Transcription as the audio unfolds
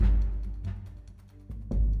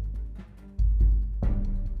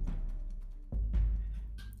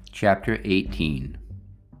Chapter 18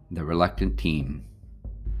 The Reluctant Team.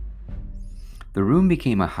 The room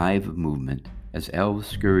became a hive of movement as elves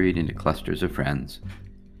scurried into clusters of friends.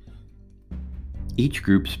 Each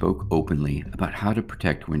group spoke openly about how to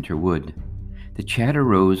protect Winterwood. The chatter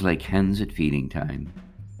rose like hens at feeding time.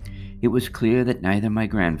 It was clear that neither my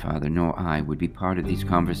grandfather nor I would be part of these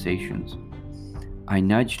conversations. I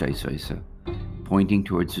nudged Isoisa, pointing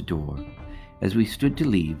towards the door. As we stood to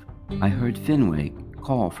leave, I heard Finway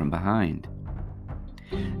call from behind.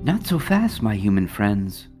 "Not so fast, my human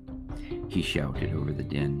friends," he shouted over the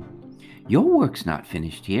din. "Your work's not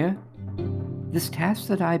finished here. This task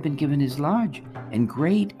that I've been given is large and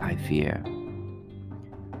great, I fear."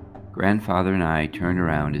 Grandfather and I turned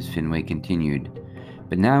around as Finway continued,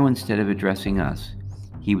 but now instead of addressing us,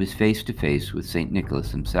 he was face to face with St.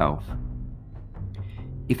 Nicholas himself.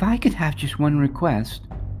 "If I could have just one request,"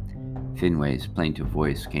 Finway's plaintive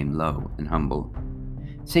voice came low and humble.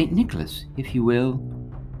 "St. Nicholas, if you will,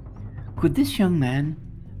 could this young man,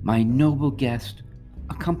 my noble guest,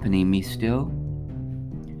 accompany me still?"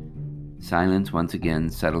 Silence once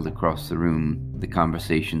again settled across the room. The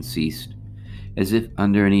conversation ceased. As if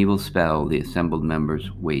under an evil spell, the assembled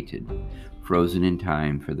members waited, frozen in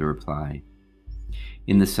time for the reply.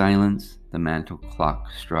 In the silence, the mantel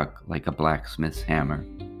clock struck like a blacksmith's hammer.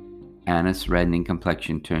 Anna's reddening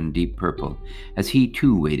complexion turned deep purple as he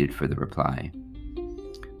too waited for the reply.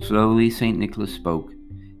 Slowly, St. Nicholas spoke,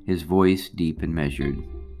 his voice deep and measured.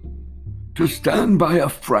 "To stand by a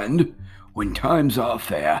friend when times are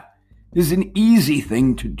fair is an easy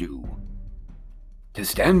thing to do. To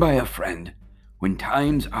stand by a friend when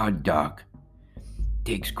times are dark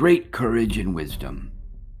takes great courage and wisdom.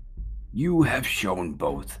 You have shown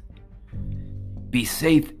both. Be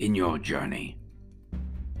safe in your journey."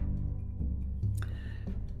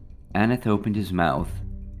 Aneth opened his mouth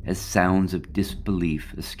as sounds of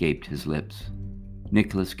disbelief escaped his lips.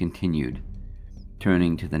 Nicholas continued,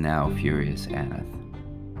 turning to the now furious Aneth.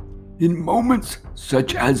 "In moments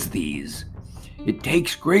such as these, it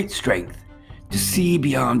takes great strength to see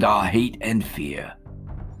beyond our hate and fear.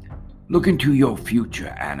 Look into your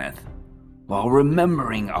future, Aneth, while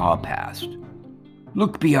remembering our past.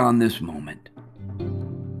 Look beyond this moment.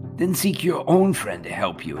 Then seek your own friend to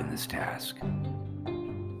help you in this task."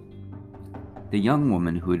 The young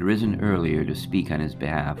woman who had risen earlier to speak on his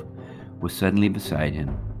behalf was suddenly beside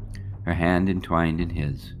him, her hand entwined in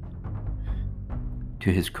his.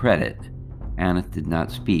 To his credit, Aneth did not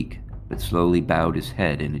speak, but slowly bowed his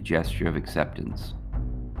head in a gesture of acceptance.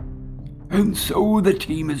 "And so the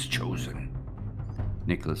team is chosen,"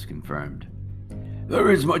 Nicholas confirmed.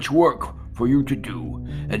 "There is much work for you to do,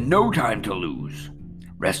 and no time to lose.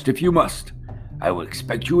 Rest if you must. I will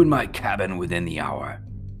expect you in my cabin within the hour."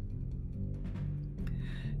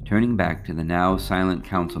 Turning back to the now silent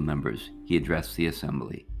council members, he addressed the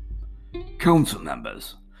assembly. "Council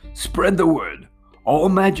members, spread the word. All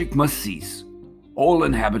magic must cease. All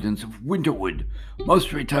inhabitants of Winterwood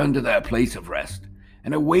must return to their place of rest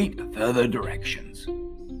and await further directions.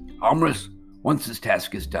 Amrys, once this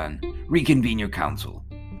task is done, reconvene your council.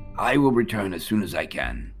 I will return as soon as I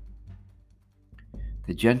can."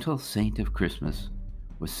 The gentle saint of Christmas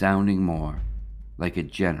was sounding more like a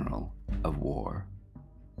general of war.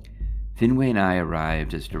 Finway and I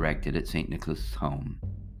arrived as directed at St. Nicholas' home.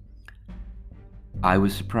 I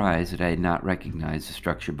was surprised that I had not recognized the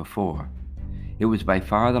structure before. It was by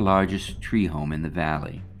far the largest tree home in the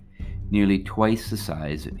valley, nearly twice the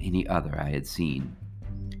size of any other I had seen.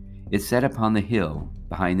 It sat upon the hill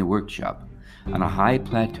behind the workshop, on a high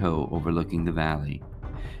plateau overlooking the valley.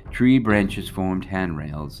 Tree branches formed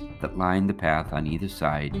handrails that lined the path on either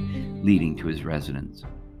side, leading to his residence.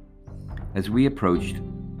 As we approached,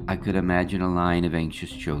 I could imagine a line of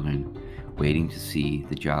anxious children waiting to see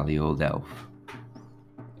the jolly old elf.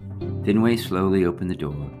 Finway slowly opened the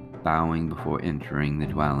door, bowing before entering the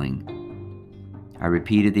dwelling. I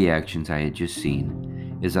repeated the actions I had just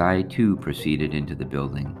seen, as I too proceeded into the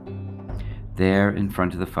building. There, in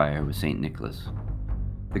front of the fire, was St. Nicholas,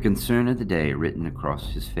 the concern of the day written across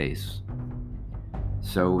his face.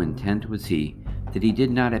 So intent was he that he did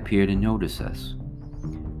not appear to notice us.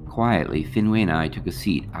 Quietly, Finway and I took a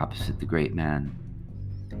seat opposite the great man.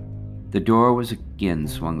 The door was again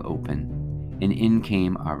swung open, and in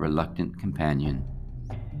came our reluctant companion.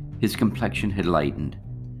 His complexion had lightened,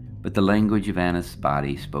 but the language of Aneth's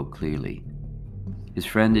body spoke clearly. His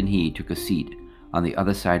friend and he took a seat on the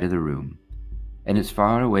other side of the room, and as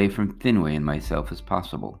far away from Finway and myself as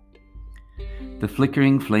possible. The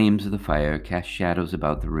flickering flames of the fire cast shadows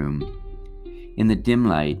about the room. In the dim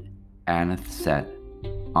light, Aneth sat,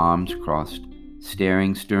 arms crossed,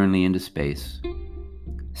 staring sternly into space.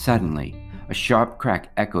 Suddenly, a sharp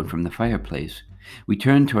crack echoed from the fireplace. We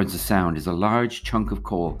turned towards the sound as a large chunk of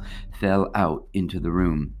coal fell out into the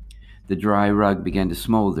room. The dry rug began to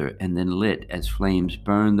smolder and then lit as flames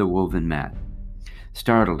burned the woven mat.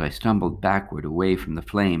 Startled, I stumbled backward away from the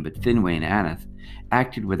flame, but Finwë and Aneth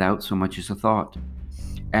acted without so much as a thought.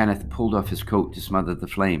 Aneth pulled off his coat to smother the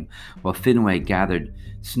flame, while Finwë gathered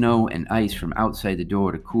snow and ice from outside the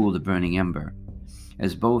door to cool the burning ember.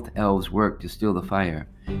 As both elves worked to still the fire,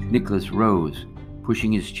 Nicholas rose,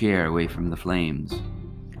 pushing his chair away from the flames.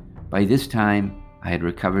 By this time, I had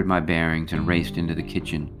recovered my bearings and raced into the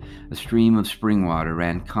kitchen. A stream of spring water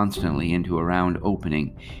ran constantly into a round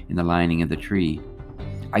opening in the lining of the tree.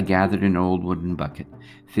 I gathered an old wooden bucket,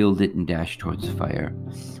 filled it, and dashed towards the fire.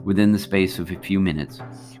 Within the space of a few minutes,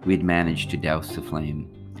 we had managed to douse the flame.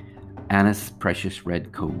 Aneth's precious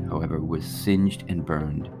red coat, however, was singed and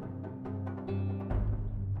burned.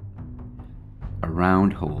 A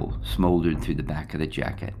round hole smoldered through the back of the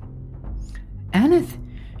jacket. "Aneth,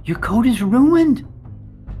 your coat is ruined,"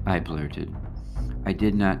 I blurted. I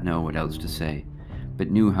did not know what else to say, but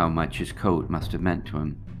knew how much his coat must have meant to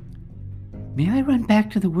him. "May I run back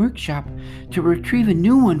to the workshop to retrieve a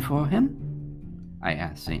new one for him?" I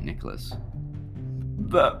asked St. Nicholas.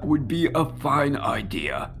 "That would be a fine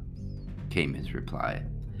idea," came his reply.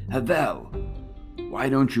 "Havel, why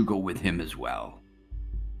don't you go with him as well?"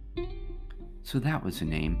 So that was a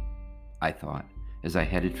name, I thought, as I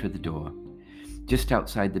headed for the door. Just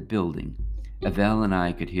outside the building, Havel and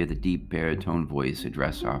I could hear the deep baritone voice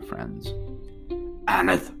address our friends.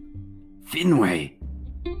 "Aneth, Finwë,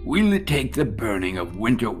 we'll take the burning of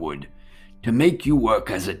Winterwood to make you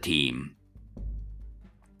work as a team.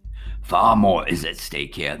 Far more is at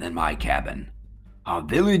stake here than my cabin. Our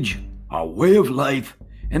village, our way of life,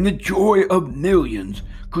 and the joy of millions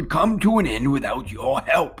could come to an end without your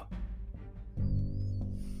help."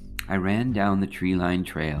 I ran down the tree-lined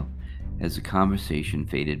trail as the conversation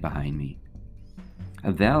faded behind me.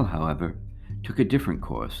 Havel, however, took a different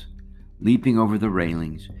course. Leaping over the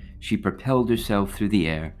railings, she propelled herself through the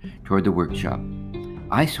air toward the workshop.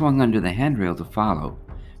 I swung under the handrail to follow,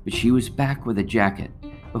 but she was back with a jacket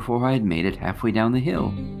before I had made it halfway down the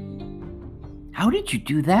hill. "How did you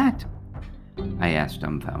do that?" I asked,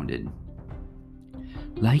 dumbfounded.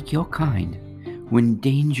 "Like your kind, when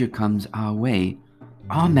danger comes our way,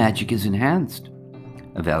 our magic is enhanced,"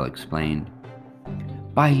 Havel explained.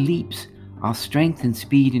 "By leaps, our strength and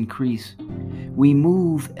speed increase. We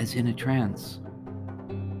move as in a trance."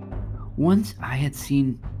 Once I had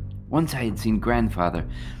seen Grandfather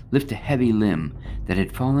lift a heavy limb that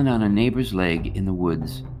had fallen on a neighbor's leg in the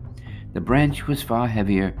woods. The branch was far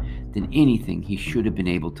heavier than anything he should have been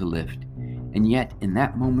able to lift, and yet in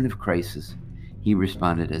that moment of crisis, he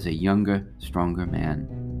responded as a younger, stronger man.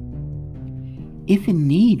 "If in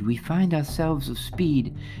need we find ourselves of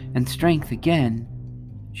speed and strength again,"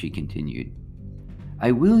 she continued,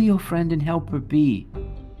 "I will your friend and helper be,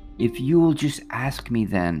 if you will just ask me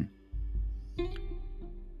then."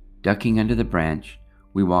 Ducking under the branch,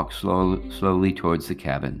 we walked slowly towards the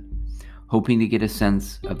cabin, hoping to get a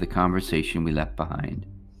sense of the conversation we left behind.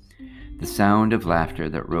 The sound of laughter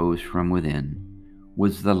that rose from within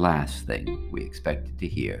was the last thing we expected to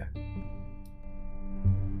hear.